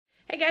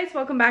Guys,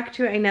 welcome back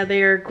to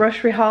another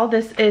grocery haul.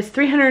 This is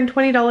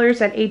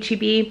 $320 at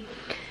HEB.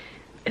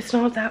 It's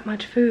not that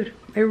much food.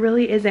 It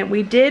really isn't.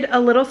 We did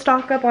a little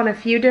stock up on a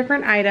few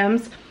different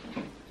items.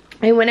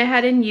 I went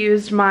ahead and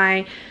used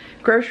my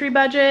grocery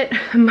budget,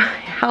 my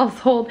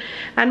household,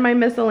 and my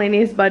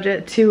miscellaneous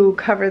budget to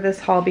cover this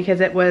haul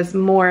because it was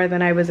more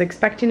than I was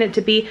expecting it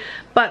to be.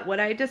 But what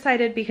I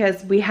decided,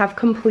 because we have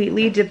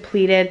completely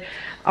depleted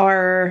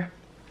our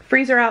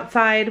freezer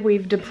outside,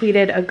 we've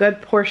depleted a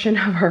good portion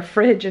of our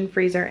fridge and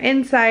freezer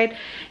inside,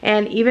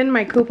 and even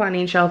my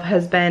couponing shelf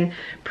has been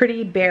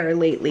pretty bare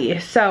lately.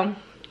 So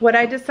what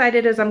I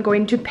decided is I'm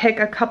going to pick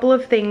a couple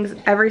of things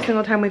every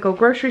single time we go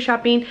grocery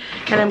shopping,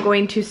 and I'm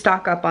going to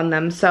stock up on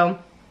them. So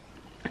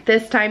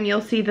this time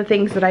you'll see the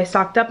things that I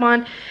stocked up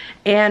on,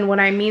 and when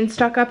I mean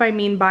stock up, I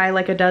mean buy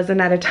like a dozen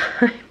at a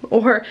time.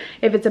 Or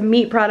if it's a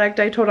meat product,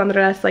 I told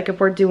Andres, like if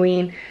we're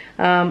doing,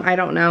 I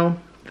don't know,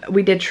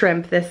 we did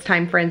shrimp this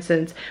time, for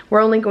instance.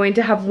 We're only going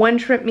to have one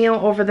shrimp meal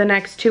over the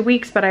next 2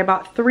 weeks, but I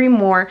bought 3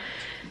 more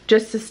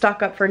just to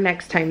stock up for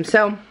next time.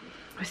 So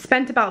I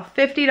spent about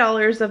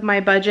 $50 of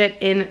my budget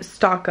in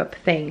stock up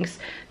things.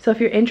 So if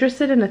you're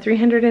interested in a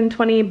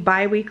 $320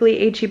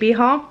 bi-weekly HEB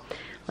haul,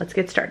 let's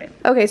get started.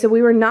 Okay, so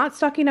we were not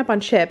stocking up on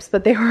chips,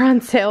 but they were on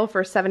sale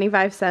for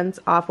 75 cents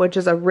off, which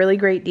is a really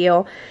great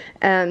deal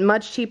and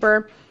much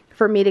cheaper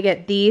for me to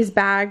get these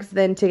bags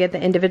than to get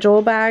the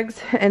individual bags,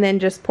 and then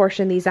just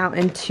portion these out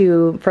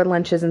into, for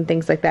lunches and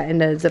things like that,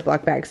 into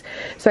Ziploc bags.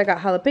 So I got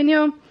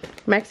jalapeno,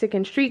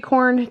 Mexican street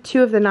corn,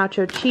 2 of the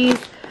nacho cheese,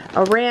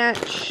 a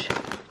ranch,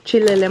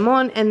 chile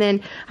limon, and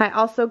then I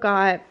also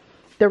got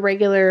the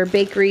regular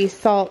bakery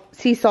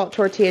sea salt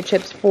tortilla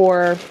chips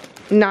for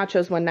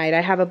nachos one night.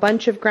 I have a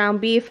bunch of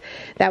ground beef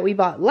that we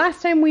bought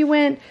last time we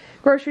went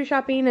grocery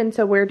shopping, and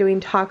so we're doing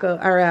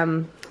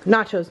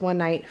nachos one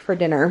night for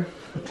dinner.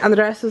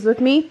 Andres was with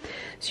me,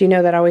 so you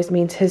know that always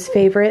means his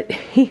favorite.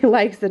 He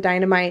likes the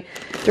Dynamite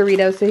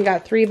Doritos, so he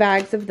got 3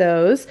 bags of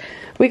those.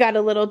 We got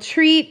a little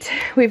treat.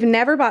 We've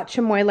never bought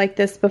chamoy like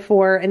this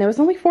before, and it was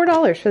only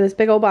 $4 for this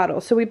big old bottle.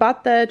 So we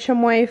bought the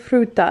chamoy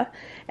fruta,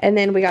 and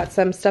then we got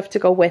some stuff to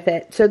go with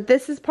it. So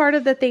this is part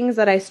of the things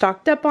that I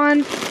stocked up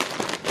on.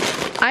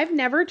 I've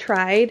never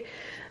tried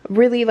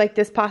really like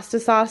this pasta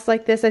sauce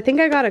like this. I think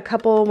I got a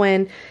couple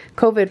when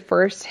COVID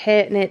first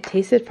hit, and it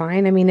tasted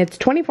fine. I mean, it's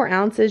 24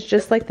 ounces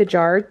just like the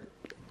jar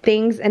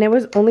things, and it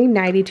was only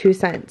 92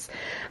 cents.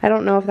 I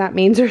don't know if that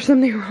means there's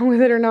something wrong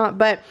with it or not,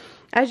 but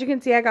as you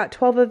can see, I got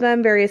 12 of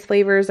them, various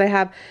flavors. I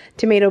have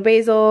tomato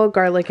basil,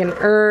 garlic and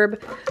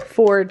herb,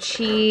 4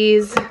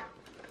 cheese,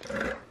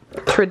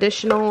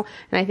 traditional,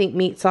 and I think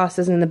meat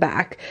sauces in the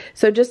back.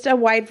 So just a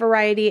wide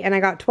variety, and I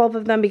got 12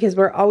 of them because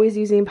we're always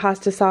using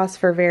pasta sauce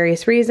for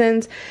various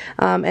reasons.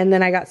 And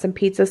then I got some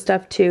pizza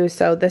stuff too,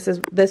 so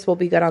this will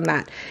be good on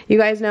that. You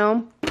guys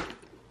know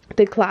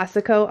the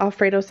Classico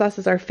Alfredo sauce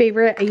is our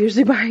favorite. I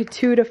usually buy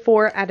 2 to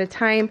 4 at a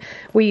time.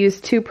 We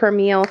use 2 per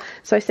meal.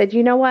 So I said,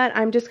 you know what,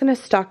 I'm just gonna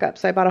stock up.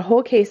 So I bought a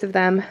whole case of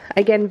them.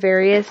 Again,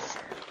 various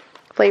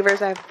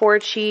flavors. I have 4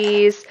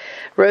 cheese,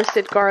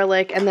 roasted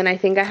garlic, and then I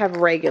think I have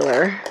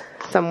regular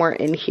somewhere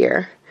in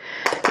here.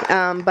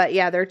 But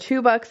yeah, they're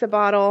 $2 a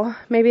bottle,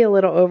 maybe a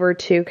little over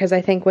 2, because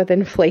I think with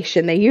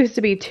inflation they used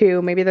to be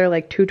 2, maybe they're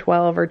like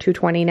 $2.12 or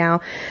 $2.20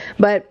 now,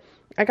 but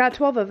I got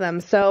 12 of them.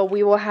 So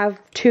we will have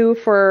 2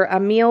 for a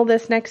meal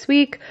this next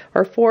week,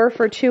 or 4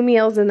 for 2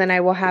 meals, and then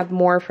I will have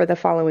more for the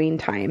following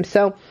time.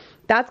 So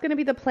that's going to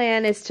be the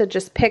plan, is to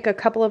just pick a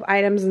couple of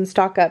items and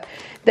stock up.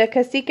 The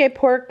cacique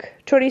pork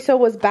chorizo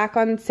was back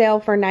on sale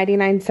for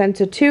 99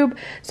 cents a tube,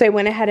 so I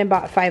went ahead and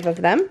bought 5 of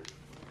them,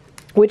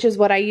 which is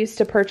what I used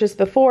to purchase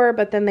before,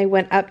 but then they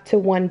went up to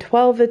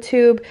 $1.12 a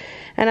tube,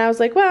 and I was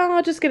like, well,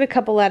 I'll just get a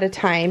couple at a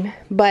time.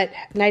 But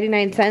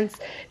 99 cents,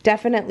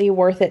 definitely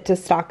worth it to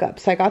stock up.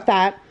 So I got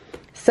that.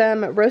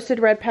 Some roasted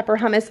red pepper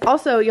hummus.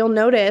 Also, you'll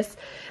notice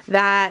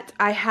that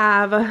I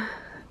have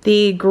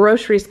the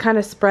groceries kind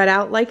of spread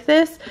out like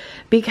this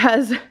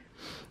because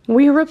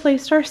we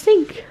replaced our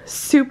sink.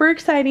 Super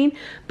exciting,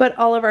 but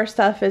all of our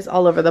stuff is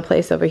all over the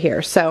place over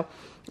here. So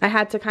I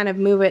had to kind of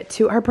move it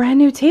to our brand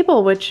new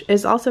table, which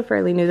is also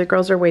fairly new. The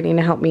girls are waiting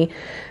to help me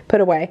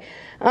put away.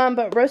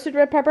 But roasted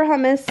red pepper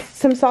hummus,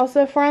 some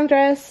salsa for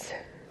Andres,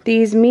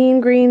 these mean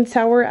green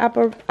sour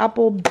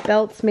apple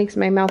belts, makes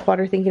my mouth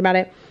water thinking about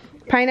it,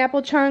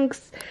 pineapple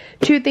chunks,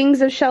 2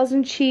 things of shells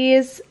and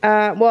cheese,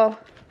 well,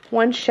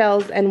 1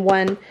 shells and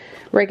 1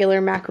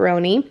 regular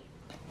macaroni,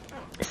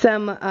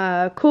 some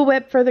Cool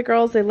Whip for the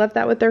girls, they love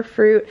that with their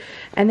fruit,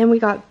 and then we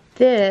got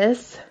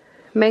this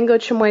mango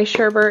chamoy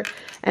sherbet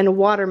and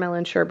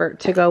watermelon sherbet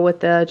to go with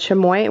the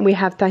chamoy, and we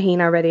have tahini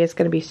already. It's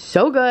going to be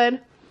so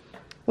good.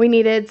 We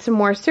needed some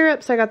more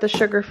syrup, so I got the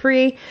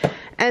sugar-free,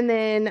 and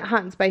then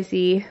hot and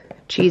spicy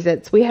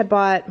Cheez-Its. We had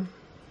bought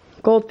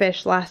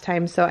Goldfish last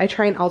time, so I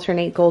try and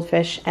alternate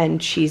Goldfish and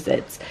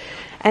Cheez-Its.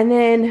 And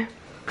then,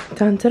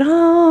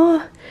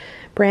 dun-da-da,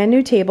 brand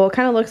new table.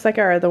 Kind of looks like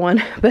our other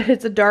one, but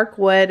it's a dark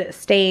wood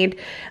stained.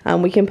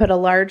 We can put a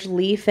large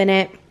leaf in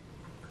it.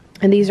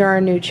 And these are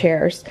our new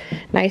chairs.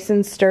 Nice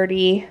and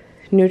sturdy,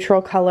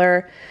 neutral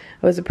color.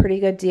 It was a pretty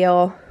good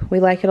deal.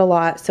 We like it a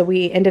lot. So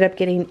we ended up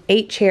getting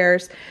 8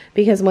 chairs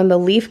because when the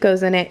leaf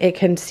goes in it, it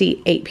can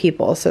seat 8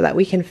 people so that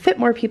we can fit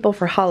more people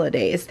for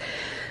holidays.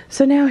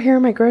 So now here are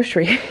my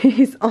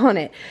groceries on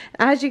it.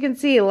 As you can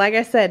see, like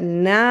I said,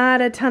 not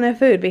a ton of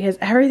food because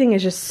everything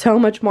is just so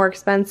much more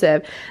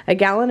expensive. A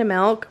gallon of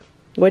milk,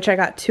 which I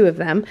got 2 of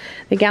them.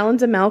 The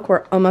gallons of milk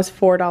were almost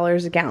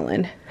 $4 a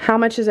gallon. How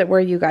much is it where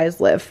you guys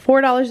live?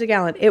 $4 a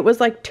gallon. It was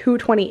like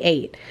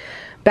 $2.28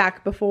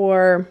 back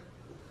before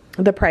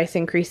the price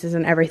increases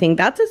and everything.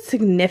 That's a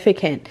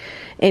significant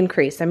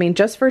increase. I mean,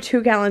 just for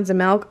 2 gallons of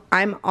milk,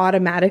 I'm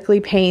automatically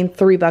paying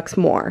 $3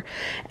 more.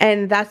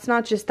 And that's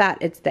not just that.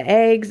 It's the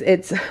eggs,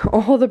 it's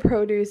all the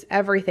produce,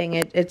 everything.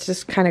 It's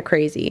just kind of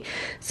crazy.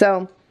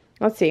 So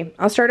let's see.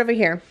 I'll start over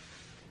here.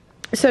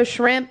 So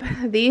shrimp,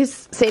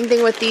 same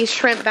thing with these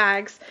shrimp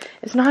bags.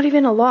 It's not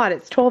even a lot.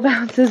 It's 12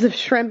 ounces of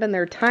shrimp and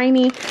they're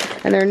tiny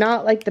and they're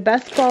not like the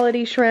best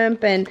quality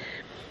shrimp, and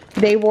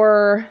they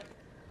were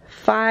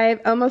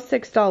almost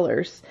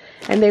 $6,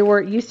 and they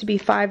used to be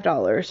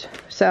 $5.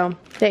 So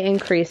they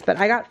increased, but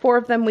I got 4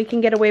 of them. We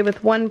can get away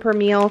with 1 per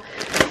meal.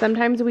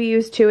 Sometimes we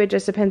use 2. It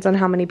just depends on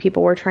how many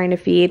people we're trying to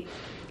feed.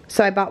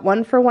 So I bought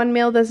 1 for 1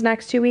 meal this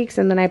next 2 weeks,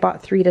 and then I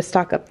bought 3 to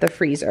stock up the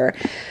freezer.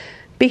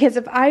 Because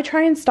if I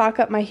try and stock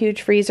up my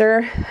huge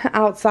freezer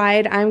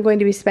outside, I'm going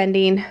to be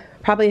spending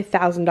probably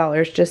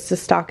 $1,000 just to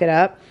stock it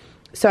up.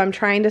 So I'm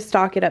trying to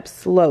stock it up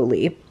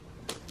slowly.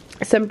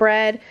 Some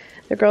bread.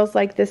 The girls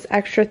like this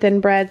extra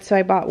thin bread, so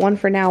I bought 1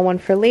 for now, 1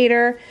 for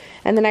later.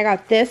 And then I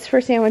got this for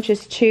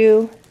sandwiches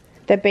too,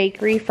 the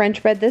bakery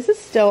French bread. This is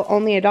still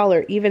only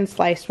 $1, even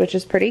sliced, which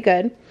is pretty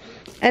good.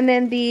 And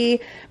then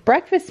the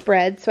breakfast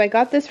bread, so I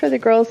got this for the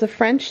girls, the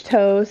French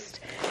toast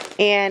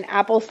and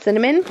apple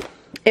cinnamon.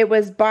 It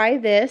was buy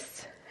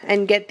this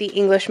and get the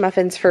English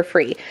muffins for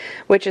free,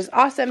 which is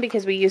awesome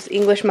because we use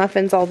English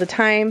muffins all the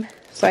time.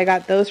 So I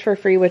got those for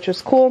free, which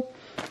was cool.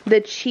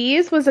 The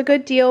cheese was a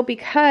good deal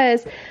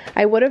because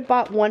I would have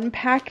bought 1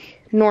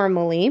 pack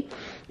normally,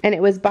 and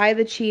it was buy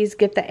the cheese,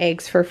 get the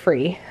eggs for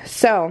free.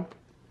 So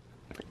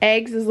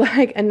eggs is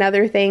like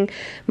another thing.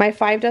 My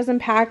 5 dozen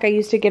pack I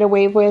used to get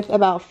away with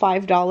about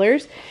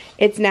 $5.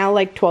 It's now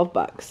like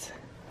 $12,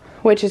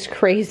 which is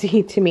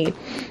crazy to me.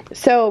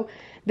 So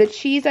the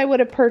cheese I would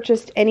have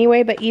purchased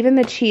anyway, but even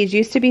the cheese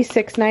used to be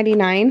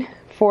 $6.99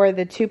 for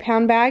the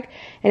 2-pound bag,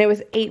 and it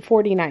was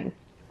 $8.49.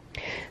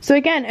 So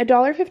again,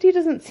 $1.50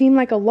 doesn't seem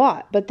like a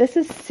lot, but this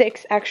is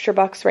 $6 extra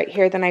right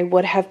here than I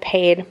would have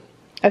paid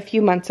a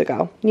few months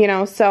ago, you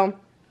know. So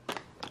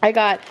I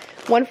got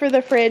 1 for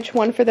the fridge,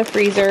 1 for the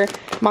freezer,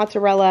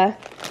 mozzarella,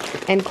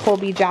 and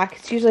Colby Jack.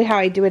 It's usually how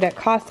I do it at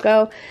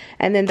Costco.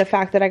 And then the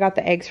fact that I got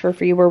the eggs for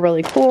free were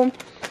really cool.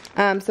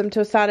 Some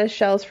tostada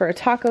shells for a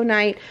taco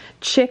night.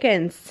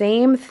 Chicken,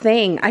 same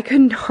thing. I could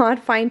not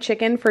find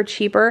chicken for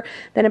cheaper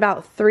than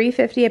about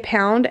 $3.50 a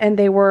pound, and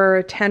they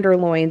were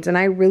tenderloins, and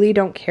I really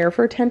don't care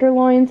for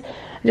tenderloins.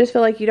 I just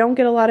feel like you don't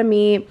get a lot of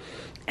meat,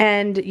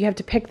 and you have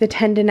to pick the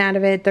tendon out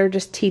of it. They're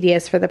just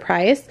tedious for the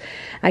price.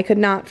 I could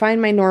not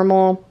find my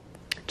normal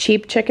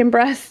cheap chicken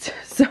breast,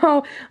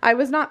 so I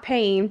was not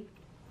paying.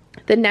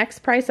 The next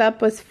price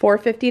up was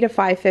 $4.50 to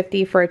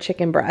 $5.50 for a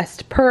chicken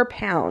breast per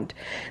pound.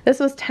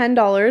 This was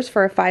 $10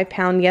 for a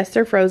 5-pound. Yes,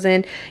 they're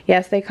frozen.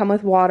 Yes, they come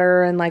with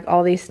water and like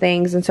all these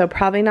things, and so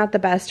probably not the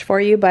best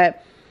for you,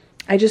 but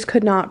I just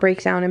could not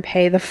break down and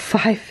pay the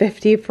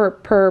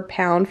 $5.50 per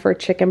pound for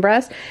chicken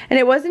breast. And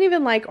it wasn't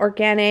even like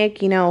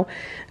organic, you know,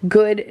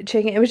 good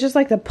chicken. It was just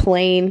like the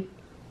plain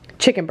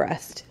chicken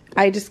breast.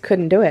 I just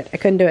couldn't do it. I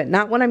couldn't do it.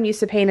 Not when I'm used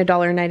to paying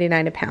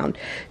 $1.99 a pound.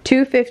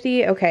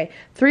 $2.50, okay.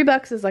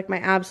 $3 is like my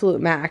absolute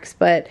max,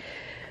 but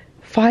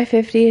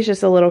 $5.50 is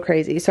just a little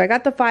crazy. So I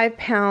got the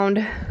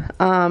 5-pound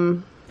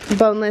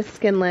boneless,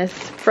 skinless,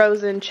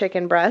 frozen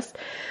chicken breast.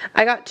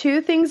 I got 2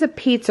 things of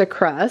pizza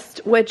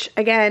crust, which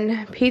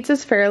again,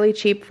 pizza's fairly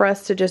cheap for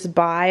us to just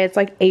buy. It's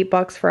like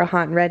 $8 for a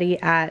hot and ready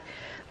at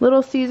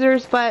Little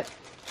Caesars, but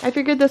I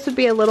figured this would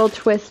be a little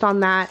twist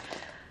on that.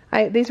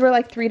 These were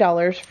like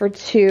 $3 for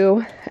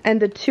 2, and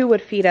the 2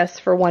 would feed us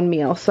for 1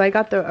 meal. So I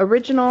got the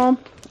original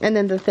and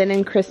then the thin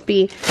and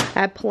crispy. I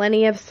have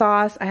plenty of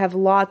sauce. I have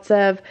lots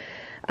of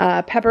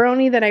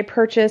pepperoni that I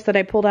purchased that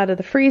I pulled out of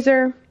the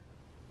freezer.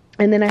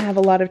 And then I have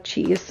a lot of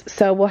cheese.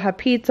 So we'll have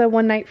pizza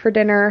one night for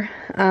dinner.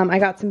 I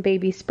got some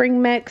baby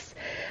spring mix.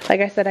 Like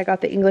I said, I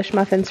got the English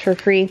muffins for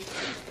free.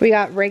 We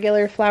got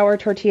regular flour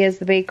tortillas,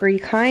 the bakery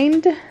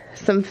kind.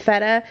 Some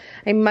feta.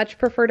 I much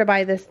prefer to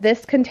buy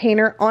this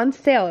container on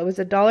sale. It was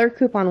 $1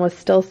 coupon, was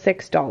still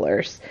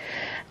 $6.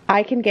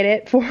 I can get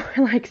it for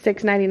like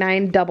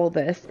 $6.99, double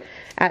this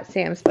at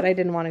Sam's, but I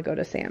didn't want to go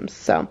to Sam's.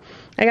 So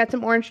I got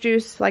some orange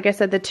juice, like I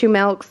said, the 2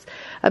 milks,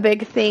 a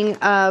big thing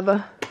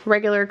of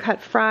regular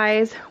cut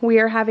fries. We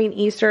are having our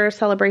Easter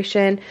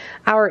celebration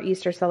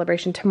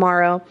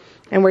tomorrow,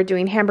 and we're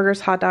doing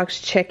hamburgers, hot dogs,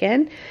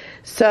 chicken.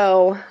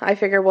 So I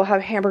figure we'll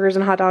have hamburgers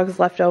and hot dogs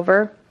left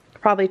over,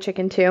 probably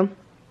chicken too.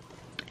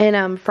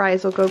 And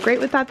fries will go great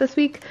with that this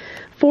week.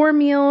 4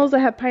 meals. I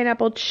have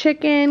pineapple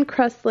chicken,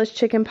 crustless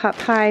chicken pot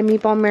pie,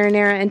 meatball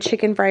marinara, and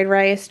chicken fried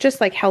rice. Just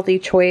like healthy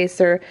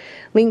choice or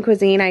lean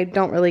cuisine. I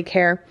don't really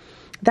care.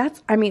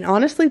 That's, I mean,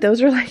 honestly,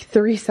 those are like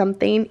 3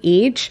 something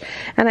each.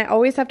 And I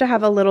always have to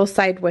have a little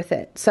side with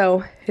it.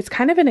 So it's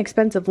kind of an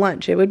expensive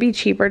lunch. It would be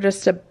cheaper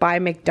just to buy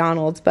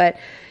McDonald's. But,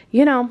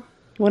 you know,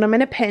 when I'm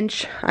in a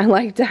pinch, I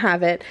like to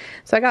have it.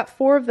 So I got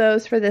 4 of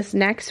those for this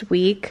next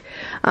week.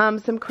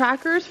 Some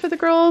crackers for the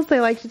girls. They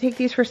like to take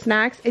these for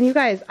snacks. And you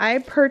guys, I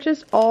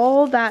purchased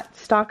all that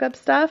stock up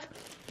stuff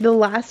the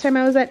last time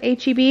I was at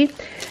HEB,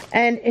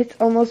 and it's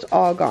almost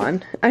all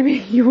gone. I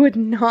mean, you would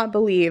not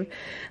believe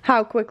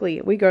how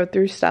quickly we go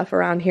through stuff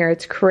around here.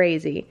 It's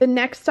crazy. The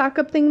next stock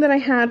up thing that I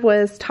had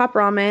was Top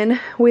Ramen.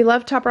 We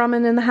love Top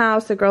Ramen in the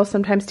house. The girls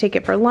sometimes take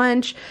it for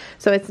lunch,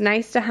 so it's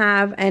nice to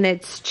have, and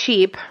it's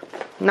cheap.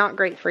 Not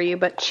great for you,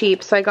 but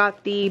cheap. So I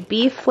got the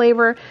beef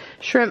flavor,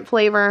 shrimp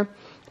flavor,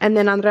 and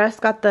then Andres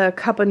got the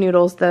cup of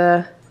noodles,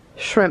 the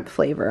shrimp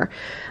flavor.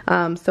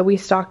 So we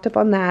stocked up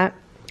on that.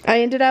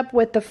 I ended up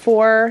with the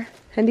 4,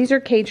 and these are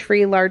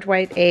cage-free large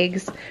white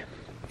eggs.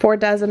 4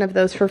 dozen of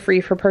those for free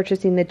for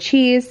purchasing the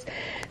cheese.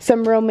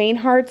 Some romaine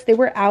hearts. They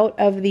were out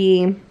of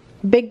the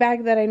big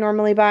bag that I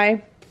normally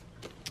buy.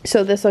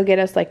 So this will get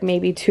us like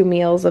maybe 2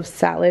 meals of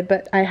salad,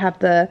 but I have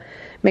the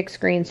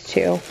mixed greens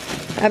too.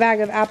 A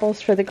bag of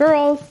apples for the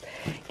girls.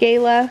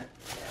 Gala,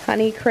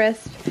 Honey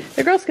Crisp.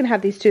 The girls can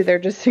have these too. They're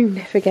just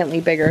significantly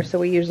bigger, so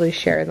we usually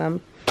share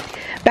them.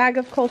 Bag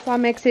of coleslaw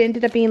mix. It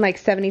ended up being like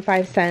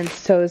 75 cents,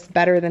 so it's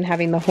better than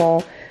having the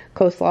whole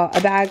coleslaw. A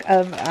bag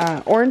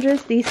of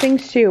oranges. These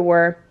things too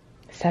were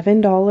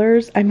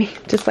 $7. I mean,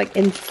 just like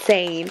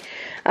insane.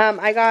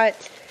 I got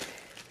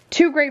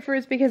 2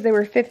 grapefruits because they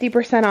were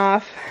 50%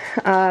 off.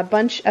 A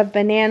bunch of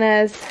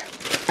bananas.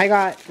 I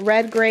got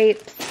red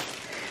grapes,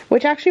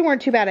 which actually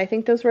weren't too bad. I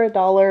think those were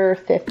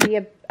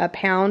 $1.50 a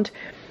pound.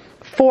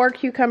 4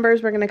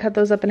 cucumbers. We're going to cut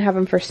those up and have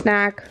them for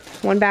snack.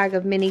 1 bag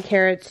of mini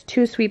carrots.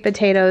 2 sweet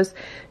potatoes.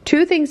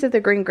 2 things of the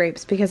green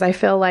grapes because I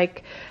feel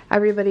like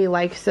everybody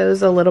likes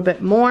those a little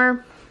bit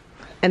more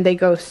and they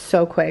go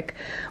so quick.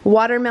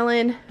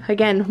 Watermelon.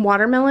 Again,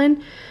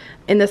 watermelon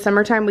in the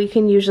summertime we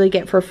can usually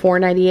get for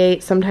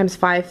 $4.98, sometimes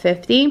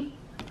 $5.50.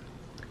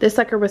 This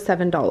sucker was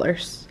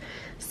 $7.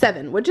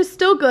 Which is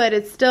still good.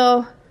 It's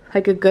still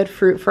like a good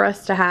fruit for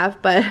us to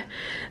have, but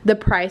the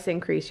price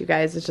increase, you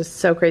guys, is just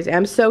so crazy.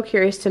 I'm so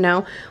curious to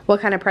know what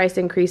kind of price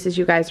increases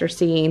you guys are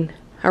seeing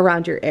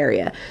around your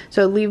area.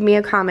 So leave me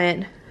a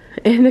comment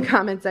in the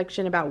comment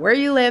section about where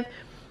you live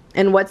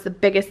and what's the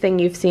biggest thing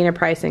you've seen a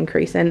price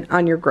increase in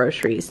on your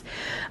groceries.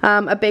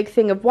 A big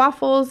thing of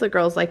waffles. The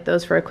girls like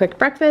those for a quick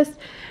breakfast.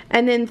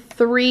 And then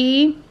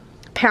 3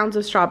 pounds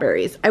of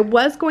strawberries. I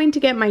was going to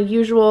get my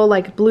usual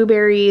like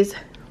blueberries,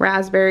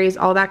 raspberries,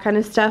 all that kind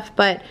of stuff,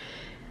 but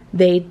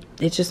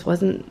it just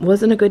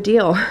wasn't a good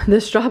deal. The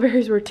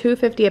strawberries were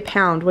 $2.50 a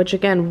pound, which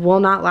again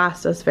will not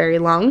last us very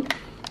long,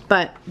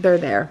 but they're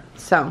there.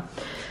 So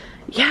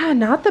yeah,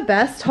 not the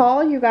best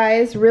haul, you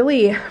guys.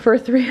 Really, for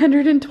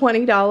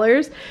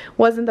 $320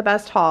 wasn't the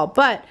best haul,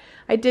 but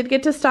I did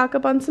get to stock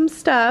up on some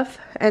stuff.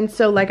 And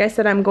so like I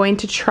said, I'm going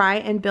to try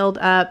and build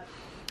up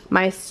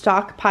my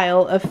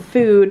stockpile of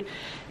food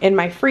in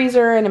my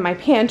freezer and in my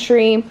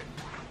pantry,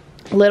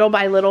 little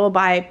by little,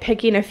 by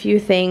picking a few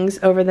things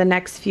over the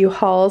next few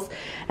hauls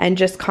and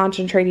just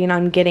concentrating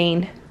on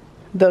getting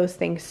those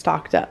things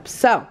stocked up.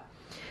 So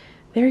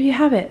there you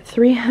have it,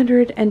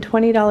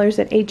 $320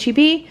 at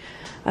HEB.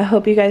 I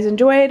hope you guys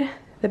enjoyed.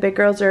 The big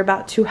girls are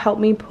about to help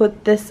me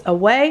put this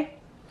away.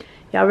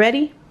 Y'all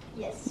ready?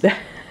 Yes.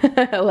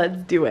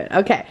 Let's do it.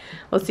 Okay,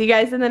 we'll see you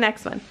guys in the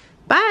next one.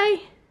 Bye.